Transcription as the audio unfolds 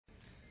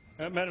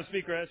Madam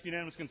Speaker, I ask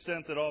unanimous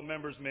consent that all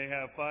members may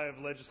have 5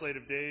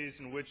 legislative days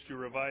in which to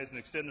revise and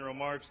extend their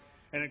remarks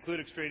and include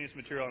extraneous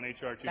material on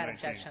H.R. 219.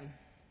 Without objection.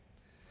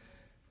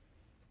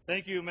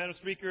 Thank you, Madam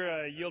Speaker.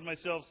 I yield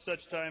myself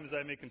such time as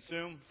I may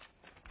consume.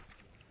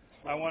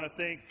 I want to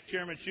thank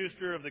Chairman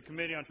Schuster of the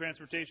Committee on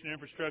Transportation and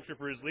Infrastructure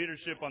for his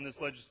leadership on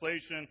this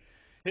legislation.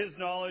 His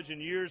knowledge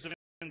and years of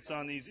experience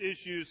on these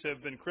issues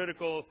have been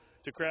critical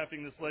to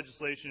crafting this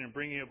legislation and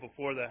bringing it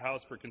before the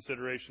House for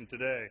consideration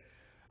today.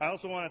 I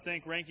also want to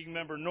thank Ranking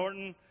Member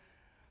Norton,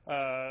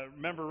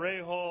 Member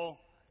Rahal,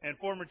 and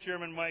former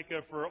Chairman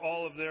Mica for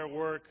all of their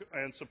work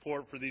and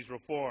support for these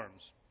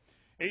reforms.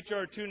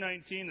 H.R.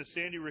 219, the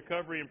Sandy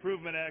Recovery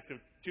Improvement Act of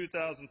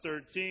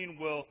 2013,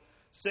 will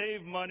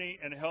save money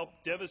and help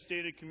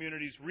devastated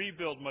communities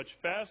rebuild much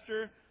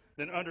faster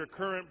than under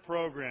current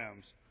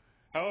programs.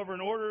 However,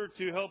 in order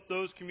to help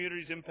those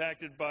communities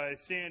impacted by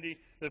Sandy,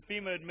 the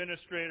FEMA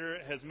administrator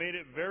has made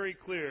it very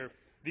clear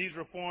these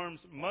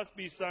reforms must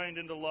be signed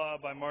into law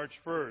by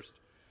March 1st.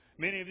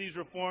 Many of these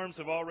reforms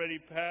have already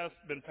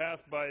been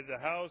passed by the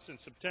House in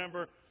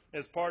September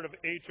as part of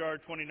H.R.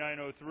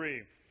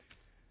 2903.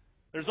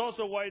 There's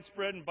also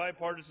widespread and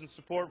bipartisan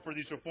support for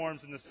these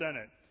reforms in the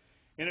Senate.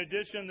 In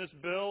addition, this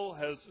bill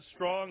has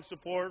strong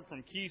support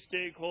from key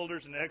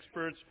stakeholders and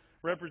experts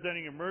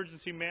representing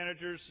emergency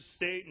managers,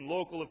 state and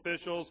local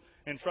officials,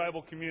 and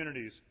tribal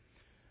communities.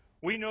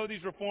 We know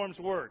these reforms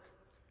work.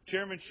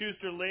 Chairman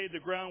Schuster laid the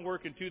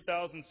groundwork in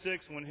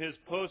 2006 when his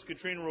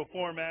Post-Katrina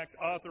Reform Act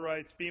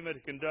authorized FEMA to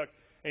conduct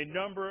a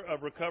number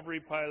of recovery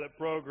pilot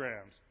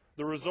programs.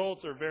 The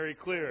results are very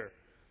clear.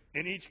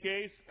 In each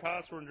case,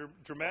 costs were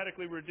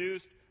dramatically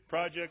reduced,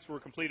 projects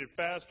were completed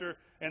faster,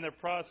 and the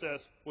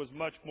process was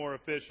much more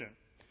efficient.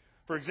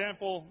 For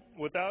example,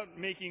 without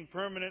making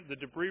permanent the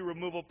debris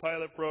removal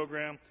pilot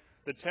program,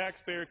 the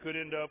taxpayer could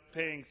end up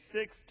paying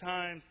 6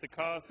 times the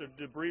cost of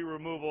debris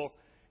removal,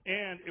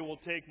 and it will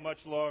take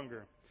much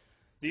longer.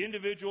 The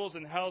individuals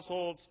and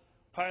households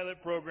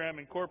pilot program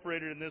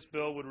incorporated in this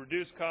bill would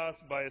reduce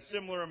costs by a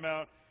similar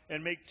amount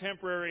and make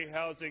temporary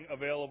housing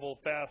available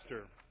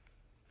faster.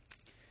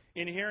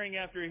 In hearing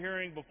after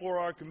hearing before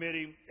our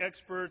committee,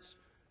 experts,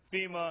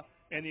 FEMA,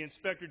 and the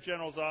Inspector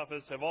General's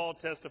office have all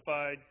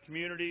testified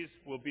communities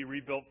will be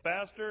rebuilt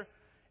faster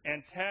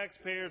and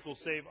taxpayers will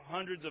save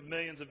hundreds of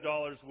millions of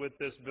dollars with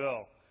this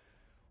bill.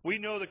 We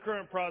know the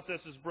current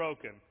process is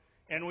broken,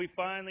 and we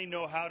finally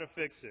know how to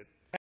fix it.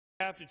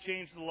 We have to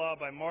change the law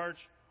by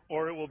March,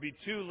 or it will be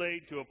too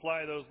late to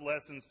apply those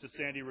lessons to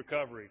Sandy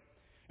recovery.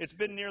 It's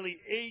been nearly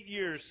 8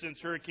 years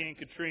since Hurricane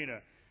Katrina,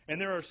 and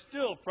there are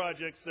still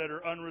projects that are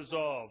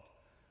unresolved.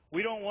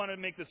 We don't want to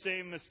make the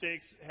same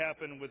mistakes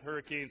happen with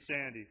Hurricane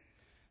Sandy.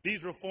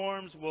 These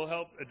reforms will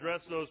help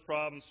address those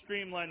problems,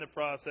 streamline the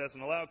process,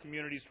 and allow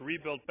communities to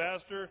rebuild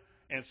faster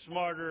and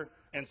smarter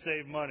and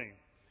save money.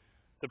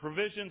 The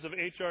provisions of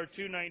H.R.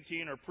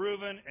 219 are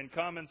proven and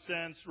common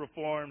sense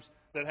reforms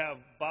that have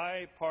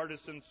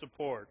bipartisan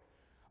support.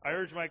 I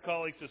urge my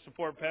colleagues to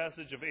support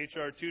passage of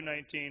H.R.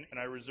 219, and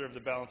I reserve the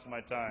balance of my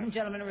time. The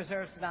gentleman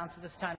reserves the balance of his time.